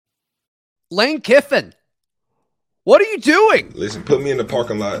Lane Kiffin, what are you doing? Listen, put me in the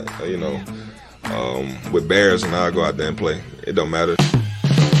parking lot, with Bears, and I'll go out there and play. It don't matter.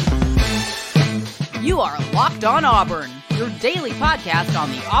 You are Locked On Auburn, your daily podcast on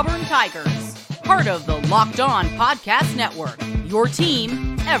the Auburn Tigers. Part of the Locked On Podcast Network, your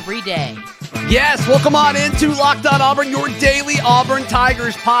team every day. Yes, welcome on into Locked On Auburn, your daily Auburn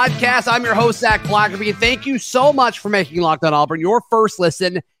Tigers podcast. I'm your host, Zach Blackerby, and thank you so much for making Locked On Auburn your first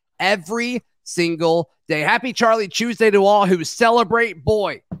listen every single day. Happy Charlie Tuesday to all who celebrate.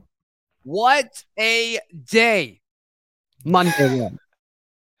 Boy, what a day. Monday.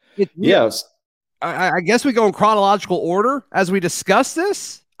 Yes. I guess we go in chronological order as we discuss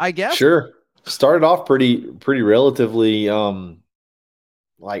this, I guess. Sure. Started off pretty relatively calm,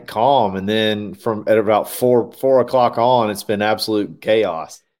 and then from at about four o'clock on, it's been absolute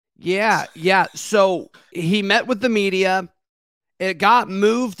chaos. Yeah. So he met with the media. It got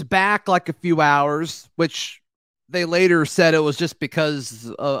moved back like a few hours, which they later said it was just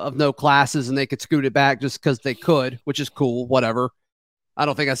because of no classes and they could scoot it back just because they could, which is cool, whatever. I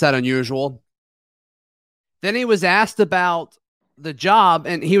don't think that's that unusual. Then he was asked about the job,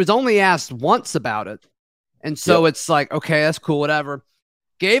 and he was only asked once about it. And so It's like, okay, that's cool, whatever.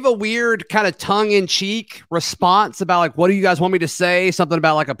 Gave a weird kind of tongue-in-cheek response about, like, what do you guys want me to say? Something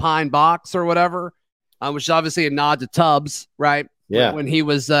about, like, a pine box or whatever, which is obviously a nod to Tubbs, right? Yeah. When he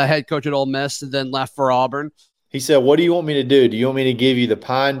was head coach at Ole Miss and then left for Auburn. He said, what do you want me to do? Do you want me to give you the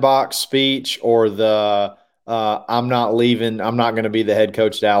pine box speech or the I'm not leaving, I'm not going to be the head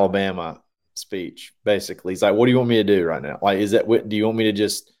coach at Alabama speech? Basically, he's like, what do you want me to do right now? Like, do you want me to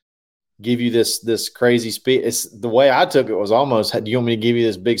just give you this crazy speech? It's the way I took it was almost, do you want me to give you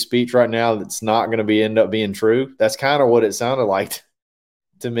this big speech right now that's not going to end up being true? That's kind of what it sounded like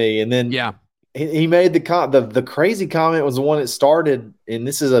to me. And then he made the crazy comment was the one that started, and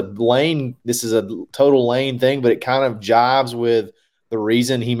this is a total Lane thing, but it kind of jives with the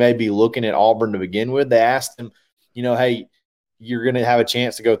reason he may be looking at Auburn to begin with. They asked him, hey, you're going to have a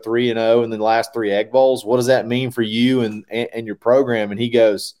chance to go 3-0 in the last 3 Egg Bowls. What does that mean for you and your program? And he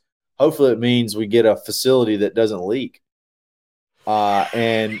goes, hopefully it means we get a facility that doesn't leak.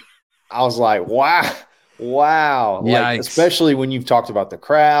 And I was like, wow. Like, especially when you've talked about the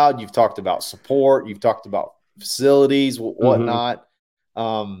crowd, you've talked about support, you've talked about facilities, whatnot.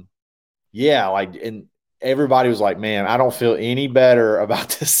 And everybody was like, man, I don't feel any better about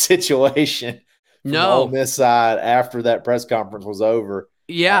this situation. No. On this side after that press conference was over.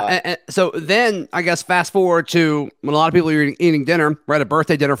 Yeah. And so then I guess fast forward to when a lot of people are eating dinner. We're at a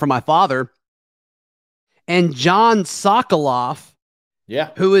birthday dinner for my father. And John Sokoloff,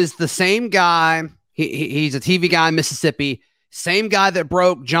 who is the same guy, he's a TV guy in Mississippi, same guy that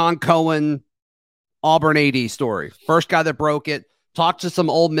broke John Cohen Auburn AD story. First guy that broke it. Talked to some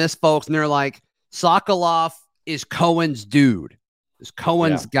Ole Miss folks, and they're like, Sokoloff is Cohen's dude. Is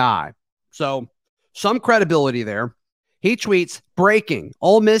Cohen's guy. So some credibility there. He tweets, breaking.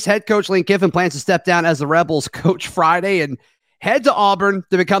 Ole Miss head coach Lane Kiffin plans to step down as the Rebels coach Friday and head to Auburn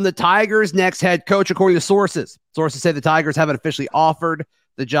to become the Tigers' next head coach, according to sources. Sources say the Tigers haven't officially offered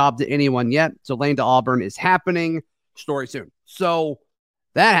the job to anyone yet. So Lane to Auburn is happening. Story soon. So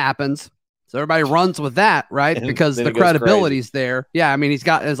that happens. So everybody runs with that, right? Because the credibility's there. Yeah, I mean, it's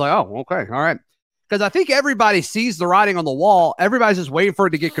like, oh, okay, all right. Because I think everybody sees the writing on the wall. Everybody's just waiting for it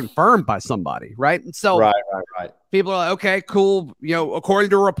to get confirmed by somebody, right? And so right. People are like, okay, cool. According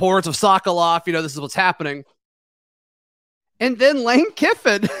to reports of Sokoloff, this is what's happening. And then Lane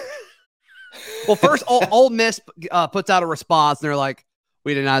Kiffin. Well, first, Ole Miss puts out a response, and they're like,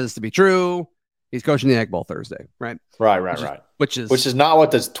 we deny this to be true. He's coaching the Egg Bowl Thursday, right? Right. Which is not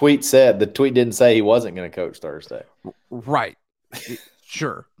what the tweet said. The tweet didn't say he wasn't going to coach Thursday. Right.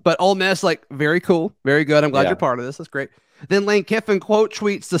 Sure. But Ole Miss, very cool. Very good. I'm glad you're part of this. That's great. Then Lane Kiffin quote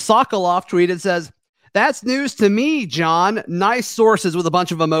tweets the Sokoloff tweet and says, that's news to me, John. Nice sources with a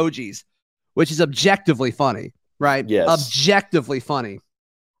bunch of emojis, which is objectively funny, right? Yes. Objectively funny.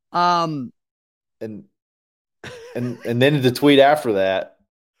 And then the tweet after that.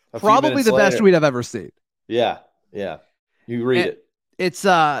 Probably the best tweet I've ever seen. Yeah. You read it. It's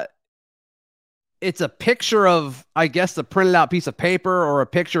a picture of, I guess, a printed out piece of paper or a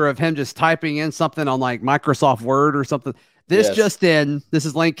picture of him just typing in something on Microsoft Word or something. This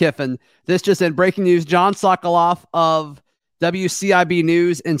is Lane Kiffin. This just in, breaking news. John Sokoloff of WCIB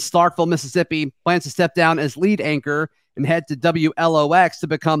News in Starkville, Mississippi plans to step down as lead anchor and head to WLOX to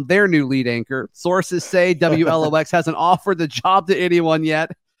become their new lead anchor. Sources say WLOX hasn't offered the job to anyone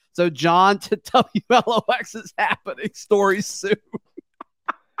yet. So John to WLOX is happening. Story soon.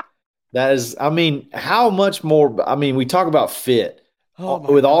 That is, how much more? We talk about fit.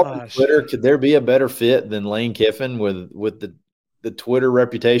 with Auburn Twitter, could there be a better fit than Lane Kiffin with the Twitter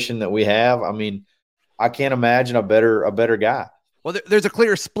reputation that we have? I mean, I can't imagine a better guy. Well, there's a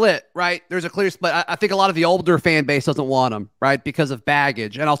clear split, right? There's a clear split. I think a lot of the older fan base doesn't want him, right, because of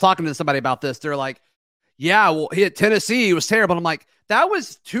baggage. And I was talking to somebody about this. They're like, yeah, well, he at Tennessee, he was terrible. I'm like, that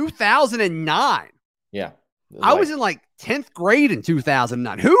was 2009. Yeah. I was in like 10th grade in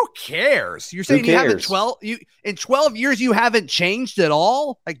 2009. Who cares? You're saying you haven't in 12 years you haven't changed at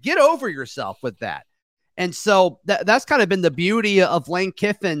all? Like, get over yourself with that. And so that's kind of been the beauty of Lane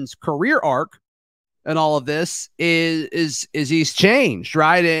Kiffin's career arc and all of this is he's changed,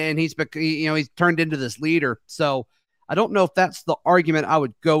 right? And he's turned into this leader. So I don't know if that's the argument I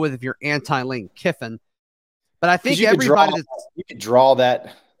would go with if you're anti-Lane Kiffin. But I think everybody you could draw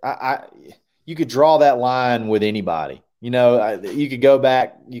that you could draw that line with anybody. You could go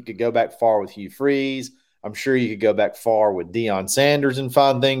back far with Hugh Freeze. I'm sure you could go back far with Deion Sanders and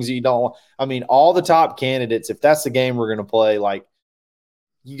find things you don't. I mean, all the top candidates, if that's the game we're going to play, like,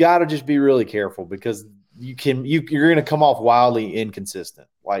 you got to just be really careful because you're going to come off wildly inconsistent.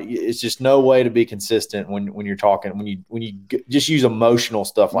 Like, it's just no way to be consistent when you're talking, when you just use emotional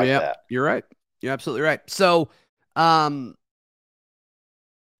stuff like that. You're right. You're absolutely right. So, I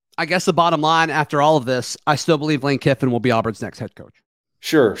guess the bottom line after all of this, I still believe Lane Kiffin will be Auburn's next head coach.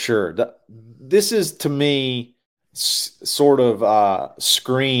 Sure. This is, to me, sort of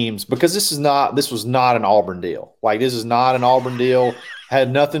screams, because this was not an Auburn deal. Like, this is not an Auburn deal. Had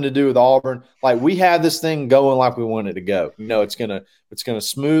nothing to do with Auburn. Like, we had this thing going like we wanted it to go. It's gonna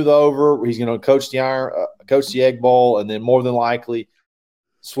smooth over. He's gonna coach the Egg Bowl, and then more than likely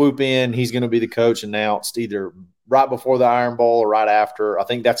swoop in. He's gonna be the coach announced either right before the Iron Bowl or right after. I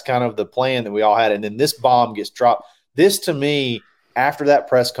think that's kind of the plan that we all had. And then this bomb gets dropped. This, to me, after that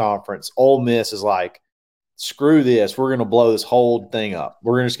press conference, Ole Miss is like, screw this. We're going to blow this whole thing up.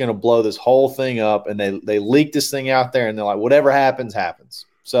 We're just going to blow this whole thing up. And they leak this thing out there, and they're like, whatever happens, happens.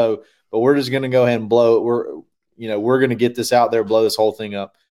 So, but we're just going to go ahead and blow it. We're going to get this out there, blow this whole thing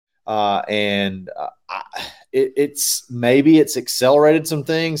up. It's accelerated some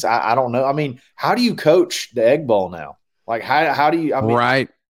things. I don't know. I mean, how do you coach the Egg Bowl now? Like, how do you, right.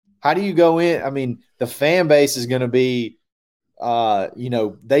 How do you go in? I mean, the fan base is going to be,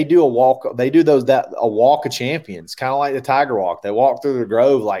 they do a walk of champions, kind of like the Tiger Walk. They walk through the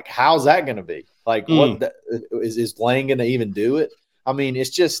Grove. Like, how's that going to be? Like, is Lane going to even do it? I mean, it's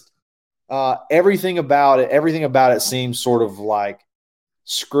just everything about it seems sort of like,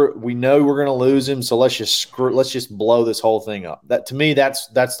 screw. We know we're going to lose him, so let's just blow this whole thing up. That, to me, that's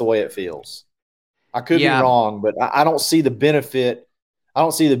the way it feels. I could be wrong, but I don't see the benefit. I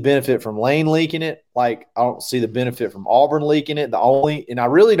don't see the benefit from Lane leaking it. Like, I don't see the benefit from Auburn leaking it. And I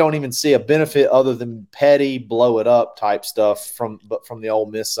really don't even see a benefit other than petty blow it up type stuff from the Ole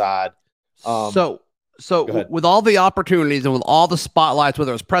Miss side. So with all the opportunities and with all the spotlights,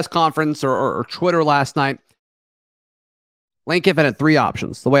 whether it was press conference or Twitter last night, Lane Kiffin had three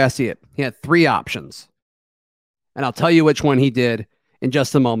options. The way I see it, he had three options, and I'll tell you which one he did in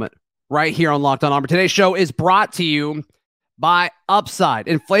just a moment. Right here on Locked On Auburn. Today's show is brought to you by Upside.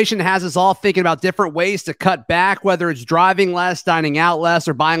 Inflation has us all thinking about different ways to cut back, whether it's driving less, dining out less,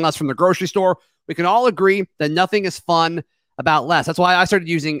 or buying less from the grocery store. We can all agree that nothing is fun about less. That's why I started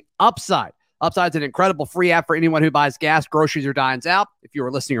using Upside. Upside's an incredible free app for anyone who buys gas, groceries, or dines out. If you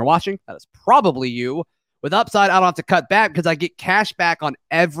are listening or watching, that is probably you. With Upside, I don't have to cut back because I get cash back on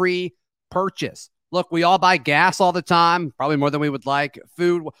every purchase. Look, we all buy gas all the time, probably more than we would like,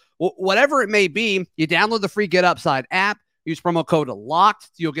 food, whatever it may be. You download the free Get Upside app. Use promo code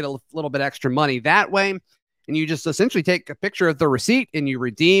LOCKED. You'll get a little bit extra money that way. And you just essentially take a picture of the receipt and you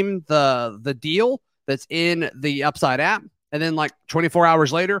redeem the deal that's in the Upside app. And then like 24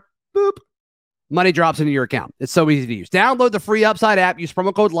 hours later, boop, money drops into your account. It's so easy to use. Download the free Upside app. Use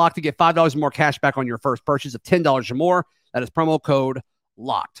promo code LOCKED to get $5 more cash back on your first purchase of $10 or more. That is promo code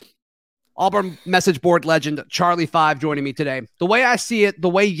LOCKED. Auburn message board legend Charlie 5 joining me today. The way I see it, the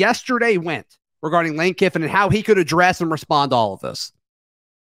way yesterday went regarding Lane Kiffin and how he could address and respond to all of this.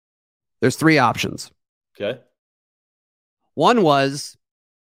 There's three options. Okay. One was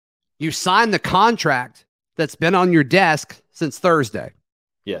you sign the contract that's been on your desk since Thursday.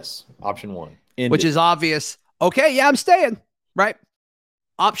 Yes. Option one. Which is obvious. Okay, yeah, I'm staying. Right?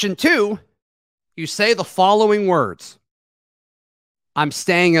 Option two, you say the following words. I'm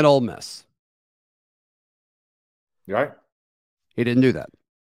staying at Ole Miss. You right? He didn't do that.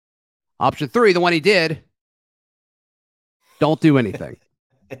 Option three, the one he did, don't do anything.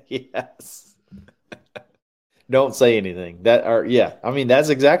 Yes. Don't say anything. I mean, that's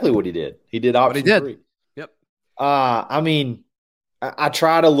exactly what he did. He did option three. Yep. I mean, I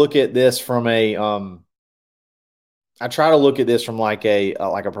try to look at this from a like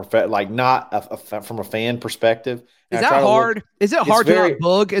not from a fan perspective. Is that hard? Is it hard to not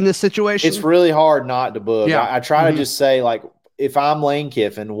bug in this situation? It's really hard not to bug. Yeah. I try to just say, like, if I'm Lane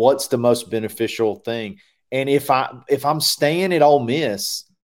Kiffin, what's the most beneficial thing? And if I'm staying at Ole Miss,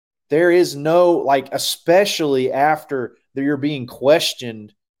 there is no, like, especially after you're being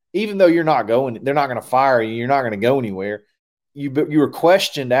questioned, even though you're not going, they're not going to fire you, you're not going to go anywhere. You were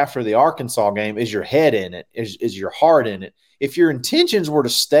questioned after the Arkansas game. Is your head in it? Is your heart in it? If your intentions were to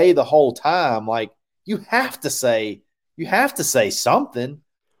stay the whole time, like, you have to say something.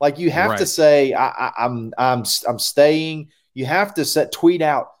 Like, you have to say, I'm staying. You have to tweet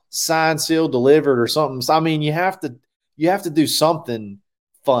out signed, sealed, delivered or something. So, I mean, you have to do something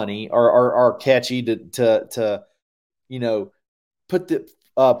funny or catchy to put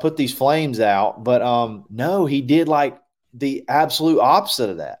these flames out. But no, he did like the absolute opposite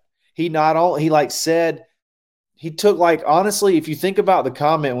of that. He took, like, honestly, if you think about the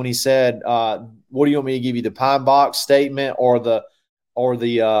comment when he said, what do you want me to give you, the pine box statement or the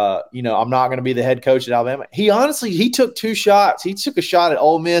I'm not going to be the head coach at Alabama. He took two shots. He took a shot at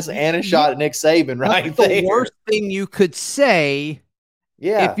Ole Miss and a shot at Nick Saban right there. The worst thing you could say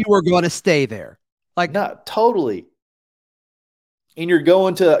if you were going to stay there. Like, no, totally. And you're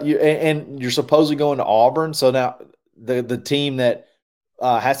going to and you're supposedly going to Auburn. So now the team that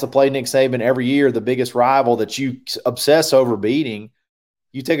has to play Nick Saban every year, the biggest rival that you obsess over beating,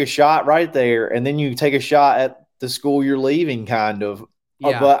 you take a shot right there, and then you take a shot at the school you're leaving, kind of,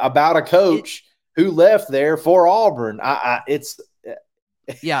 about a coach who left there for Auburn. It's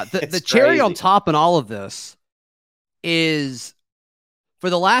the cherry on top in all of this is, for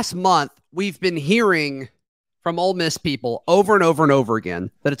the last month, we've been hearing from Ole Miss people over and over and over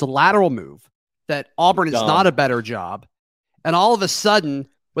again that it's a lateral move, that Auburn is not a better job. And all of a sudden,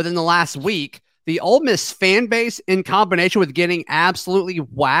 within the last week, the Ole Miss fan base, in combination with getting absolutely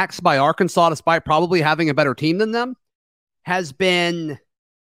waxed by Arkansas, despite probably having a better team than them, has been,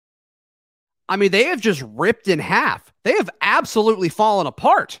 I mean, they have just ripped in half. They have absolutely fallen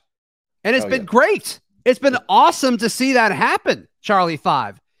apart. And it's been great. It's been awesome to see that happen, Charlie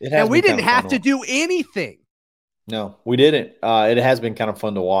 5. And we didn't have to do anything. No, we didn't. It has been kind of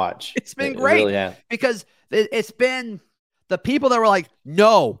fun to watch. It's been great. It really has. Because it's been the people that were like,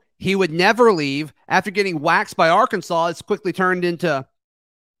 no, he would never leave after getting waxed by Arkansas. It's quickly turned into,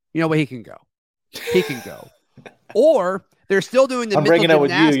 you know what, he can go. He can go. Or they're still doing the I'm breaking up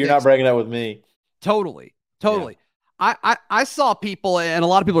with you. You're not breaking up with me. Totally. Yeah. I saw people, and a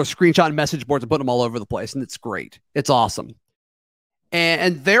lot of people are screenshotting message boards and putting them all over the place, and it's great. It's awesome.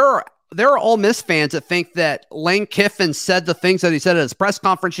 And there are Ole Miss fans that think that Lane Kiffin said the things that he said at his press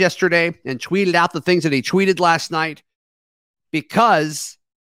conference yesterday and tweeted out the things that he tweeted last night because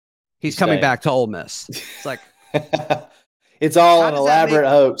he's coming back to Ole Miss. It's like, it's all an elaborate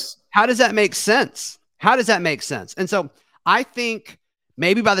hoax. How does that make sense? And so I think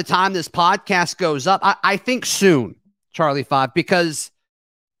maybe by the time this podcast goes up, I think soon, Charlie 5, because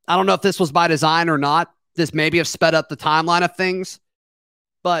I don't know if this was by design or not. This maybe have sped up the timeline of things,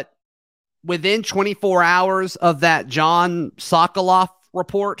 but within 24 hours of that John Sokoloff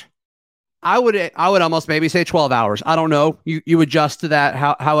report, I would almost maybe say 12 hours. I don't know. You adjust to that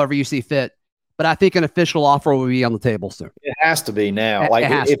however you see fit. But I think an official offer will be on the table soon. It has to be now.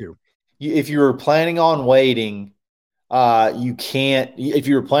 If you were planning on waiting, you can't. If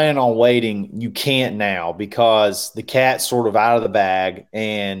you were planning on waiting, you can't now because the cat's sort of out of the bag.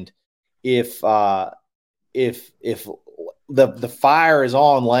 And if the fire is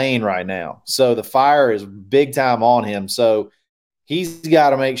on Lane right now, so the fire is big time on him. So he's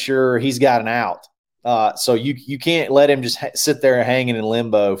got to make sure he's got an out. So you can't let him just sit there hanging in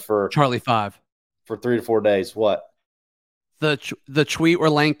limbo for Charlie 5 for 3 to 4 days. What? The tweet where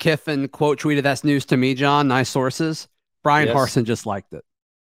Lane Kiffin quote tweeted, "That's news to me, John. Nice sources." Brian Harsin just liked it.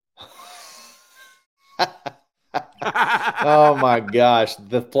 Oh my gosh.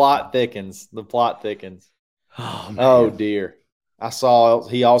 The plot thickens. Oh dear. I saw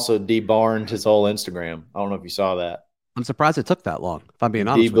he also debarred his whole Instagram. I don't know if you saw that. I'm surprised it took that long, if I'm being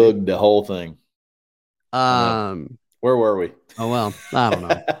honest. Debugged the whole thing. Where were we? Oh, well, I don't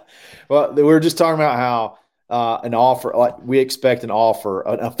know. Well, we were just talking about how an offer, like we expect an offer,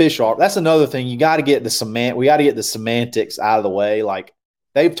 an official offer. That's another thing. We got to get the semantics out of the way. Like,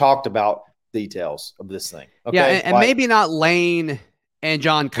 they've talked about details of this thing. Okay? Yeah, and maybe not Lane and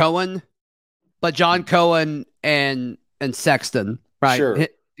John Cohen, but John Cohen and Sexton, right? Sure.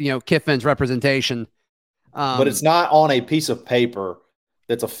 Kiffin's representation. But it's not on a piece of paper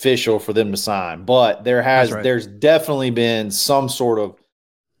that's official for them to sign. But there's definitely been some sort of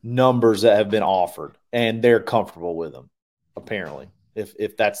numbers that have been offered, and they're comfortable with them, apparently. If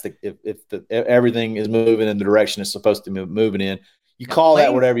everything is moving in the direction it's supposed to be moving in, you call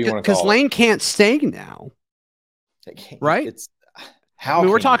that whatever you want to call it. Because Lane can't stay now, right?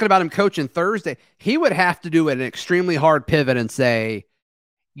 We're talking about him coaching Thursday. He would have to do an extremely hard pivot and say,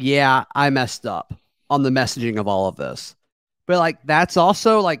 "Yeah, I messed up on the messaging of all of this." But like, that's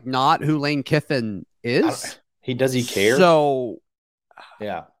also like not who Lane Kiffin is. Does he care? So,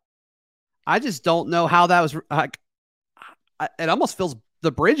 yeah, I just don't know how that was. Like, it almost feels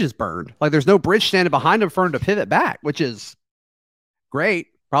the bridge is burned. Like there's no bridge standing behind him for him to pivot back, which is great.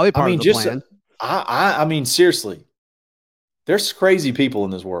 Probably part of the plan. I mean, seriously, there's crazy people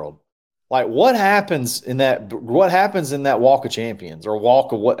in this world. Like what happens in that Walk of Champions or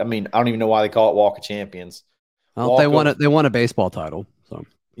Walk of what? I mean, I don't even know why they call it Walk of Champions. Well, they won a baseball title. So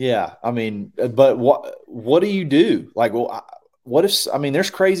yeah, I mean, but what do you do? Like, well, what if? I mean, there's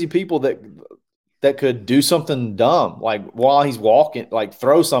crazy people that could do something dumb, like while he's walking, like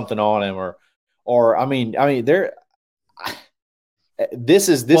throw something on him, or I mean, there. This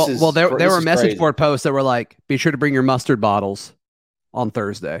is there were message board posts that were like, "Be sure to bring your mustard bottles on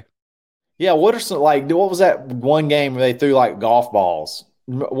Thursday." Yeah, what was that one game where they threw like golf balls?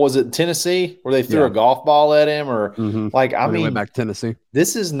 Was it Tennessee where they threw a golf ball at him, or I mean, went back to Tennessee.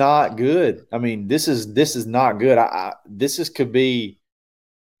 This is not good. I mean, this is not good. Could be.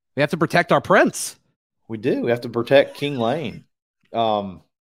 We have to protect our prince. We do. We have to protect King Lane.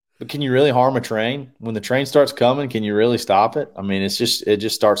 But can you really harm a train when the train starts coming? Can you really stop it? I mean, it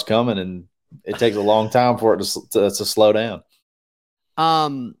just starts coming, and it takes a long time for it to slow down.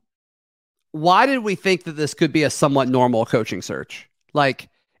 Why did we think that this could be a somewhat normal coaching search? Like,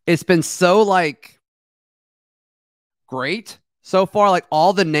 it's been so great so far. Like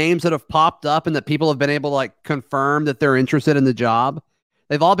all the names that have popped up and that people have been able to confirm that they're interested in the job.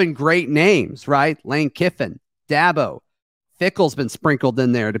 They've all been great names, right? Lane Kiffin, Dabo, Fickle's been sprinkled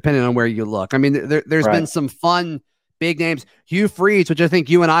in there, depending on where you look. I mean, there's been some fun big names. Hugh Freeze, which I think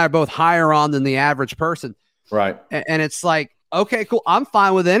you and I are both higher on than the average person. Right. And it's like, okay, cool. I'm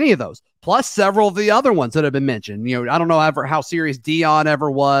fine with any of those. Plus several of the other ones that have been mentioned. You know, I don't know how serious Dion ever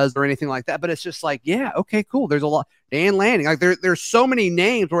was or anything like that, but it's just like, yeah, okay, cool. There's a lot. Dan Lanning. Like there's so many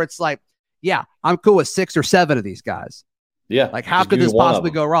names where it's like, yeah, I'm cool with 6 or 7 of these guys. Yeah. Like, how could this possibly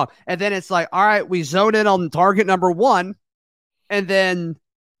go wrong? And then it's like, all right, we zone in on target number 1. And then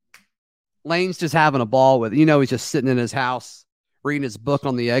Lane's just having a ball with it. You know, he's just sitting in his house, reading his book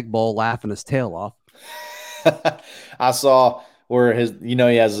on the Egg Bowl, laughing his tail off. I saw where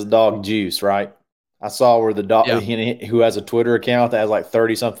he has his dog Juice, right? I saw where the dog, who has a Twitter account that has like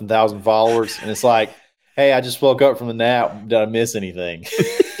 30-something thousand followers. And it's like, hey, I just woke up from a nap. Did I miss anything?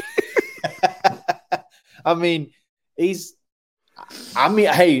 I mean, hey,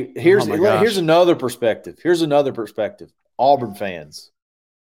 here's another perspective. Auburn fans,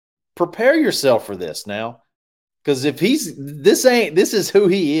 prepare yourself for this now. Because if this is who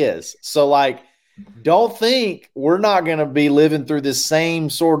he is. So don't think we're not going to be living through this same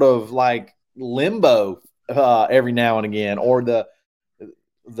sort of limbo every now and again, or the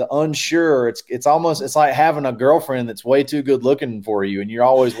unsure. It's like having a girlfriend that's way too good looking for you, and you're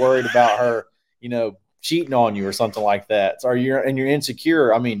always worried about her, cheating on you or something like that. Or you're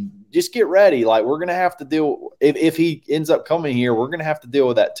insecure. I mean, just get ready. We're going to have to deal if he ends up coming here, we're going to have to deal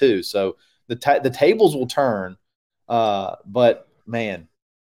with that too. So the tables will turn. But man,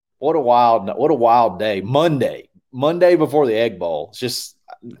 what a wild day. Monday before the Egg Bowl. It's just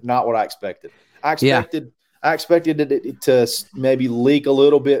not what I expected. I expected it to maybe leak a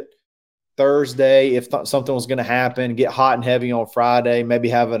little bit Thursday if something was going to happen, get hot and heavy on Friday, maybe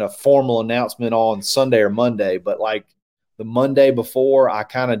having a formal announcement on Sunday or Monday. But the Monday before, I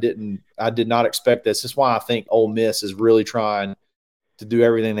did not expect this. That's why I think Ole Miss is really trying to do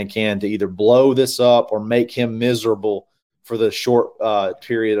everything they can to either blow this up or make him miserable for the short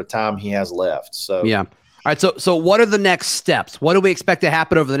period of time he has left. So yeah. All right. So what are the next steps? What do we expect to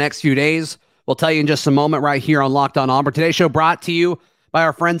happen over the next few days? We'll tell you in just a moment right here on Locked On Auburn. Today's show brought to you by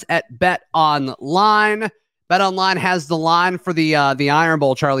our friends at Bet Online. Bet Online has the line for the Iron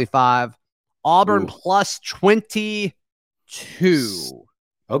Bowl, Charlie 5. Auburn plus 22.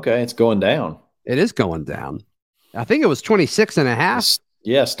 Okay, it's going down. It is going down. I think it was 26.5.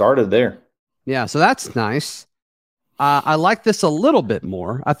 Yeah, started there. Yeah, so that's nice. I like this a little bit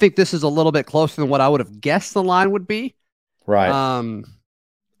more. I think this is a little bit closer than what I would have guessed the line would be. Right.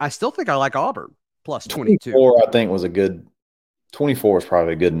 I still think I like Auburn plus 22. 24, I think, was a good. 24 is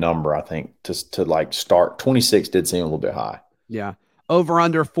probably a good number, I think, to start. 26 did seem a little bit high. Yeah. over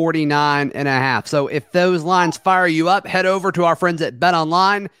under 49.5. So if those lines fire you up, head over to our friends at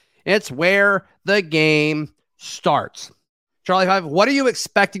BetOnline. It's where the game starts. Charlie 5, what are you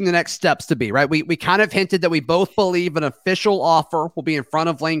expecting the next steps to be, right? We kind of hinted that we both believe an official offer will be in front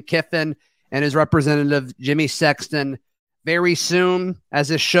of Lane Kiffin and his representative, Jimmy Sexton, very soon. As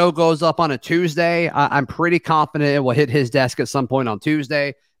this show goes up on a Tuesday, I'm pretty confident it will hit his desk at some point on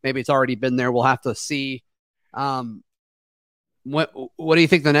Tuesday. Maybe it's already been there. We'll have to see. What do you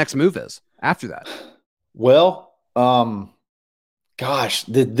think the next move is after that? Well, gosh,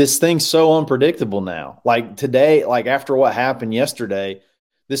 this thing's so unpredictable now. Like today, like after what happened yesterday,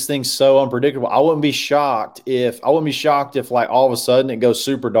 this thing's so unpredictable. I wouldn't be shocked if like all of a sudden it goes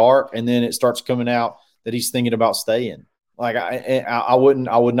super dark and then it starts coming out that he's thinking about staying. Like I would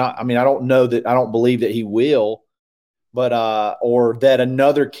not. I mean, I don't believe that he will, but or that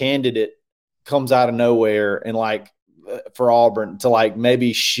another candidate comes out of nowhere and like for Auburn to like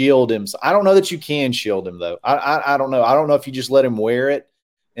maybe shield him. So I don't know that you can shield him though. I don't know. I don't know if you just let him wear it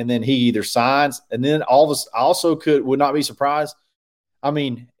and then he either signs and then all of us also would not be surprised. I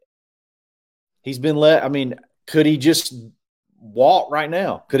mean, he's been let. I mean, could he just walk right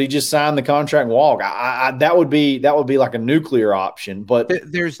now? Could he just sign the contract and walk? That would be like a nuclear option. But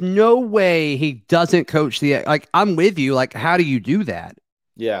there's no way he doesn't coach the. Like I'm with you. Like how do you do that?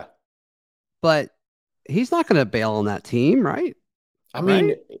 Yeah, but he's not going to bail on that team, right? I mean,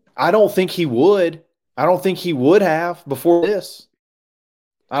 right? I don't think he would. I don't think he would have before this.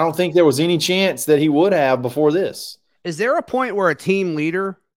 I don't think there was any chance that he would have before this. Is there a point where a team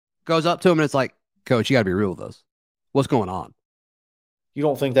leader goes up to him and it's like, Coach, you got to be real with us. What's going on? You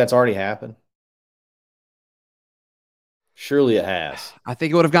don't think that's already happened? Surely it has. I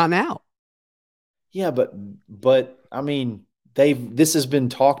think it would have gotten out. Yeah, but I mean, this has been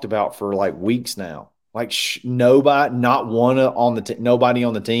talked about for like weeks now. Like nobody on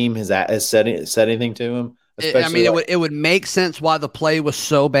the team has said anything to him. I mean, it would make sense why the play was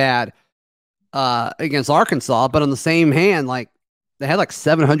so bad against Arkansas, but on the same hand, like they had like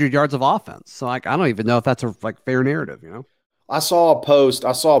 700 yards of offense. So like I don't even know if that's a like fair narrative, you know. I saw a post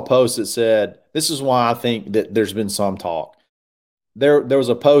that said, this is why I think that there's been some talk. There was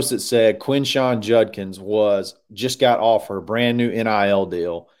a post that said Quinshon Judkins just got offered a brand new NIL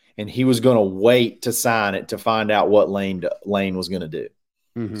deal, and he was going to wait to sign it to find out what Lane was going to do.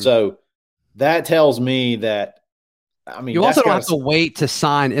 Mm-hmm. So that tells me that, I mean, you also don't have to wait to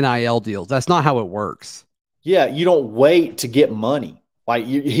sign NIL deals. That's not how it works. Yeah, you don't wait to get money. Like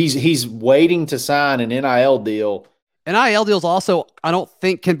he's waiting to sign an NIL deal. NIL deals also, I don't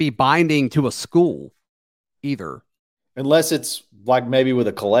think, can be binding to a school either. Unless it's like maybe with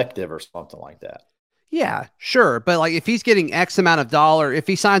a collective or something like that. Yeah, sure. But like if he's getting X amount of dollar, if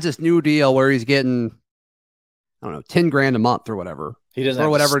he signs this new deal where he's getting, I don't know, $10,000 a month or whatever. He doesn't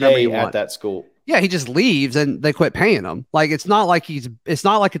have to stay at that school. Yeah, he just leaves and they quit paying him. Like it's not like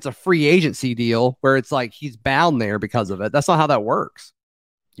it's a free agency deal where it's like he's bound there because of it. That's not how that works.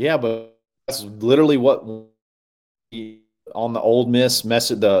 Yeah, but that's literally what on the Ole Miss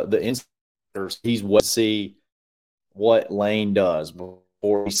message, the insiders, he's what see what Lane does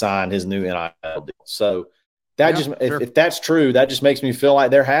before he signed his new NIL deal. So that if that's true, that just makes me feel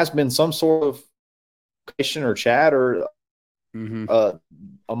like there has been some sort of conversation or chat or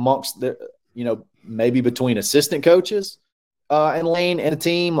amongst the, maybe between assistant coaches and Lane and a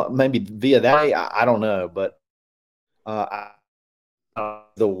team, maybe via that. I don't know, but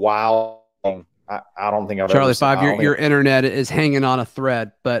the wild thing. I don't think I've Charlie 5, your internet is hanging on a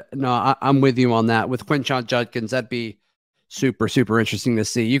thread, but no, I'm with you on that. With Quinshon Judkins, that'd be super, super interesting to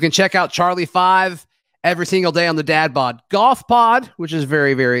see. You can check out Charlie 5 every single day on the Dad Bod Golf Pod, which is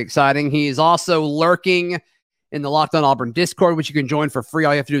very, very exciting. He is also lurking in the Locked On Auburn Discord, which you can join for free.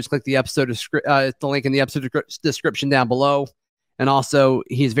 All you have to do is click the link in the episode description down below. And also,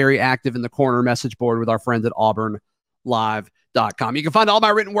 he's very active in the corner message board with our friends at auburnlive.com. You can find all my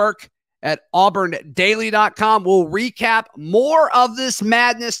written work at auburndaily.com. We'll recap more of this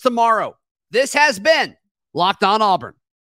madness tomorrow. This has been Locked On Auburn.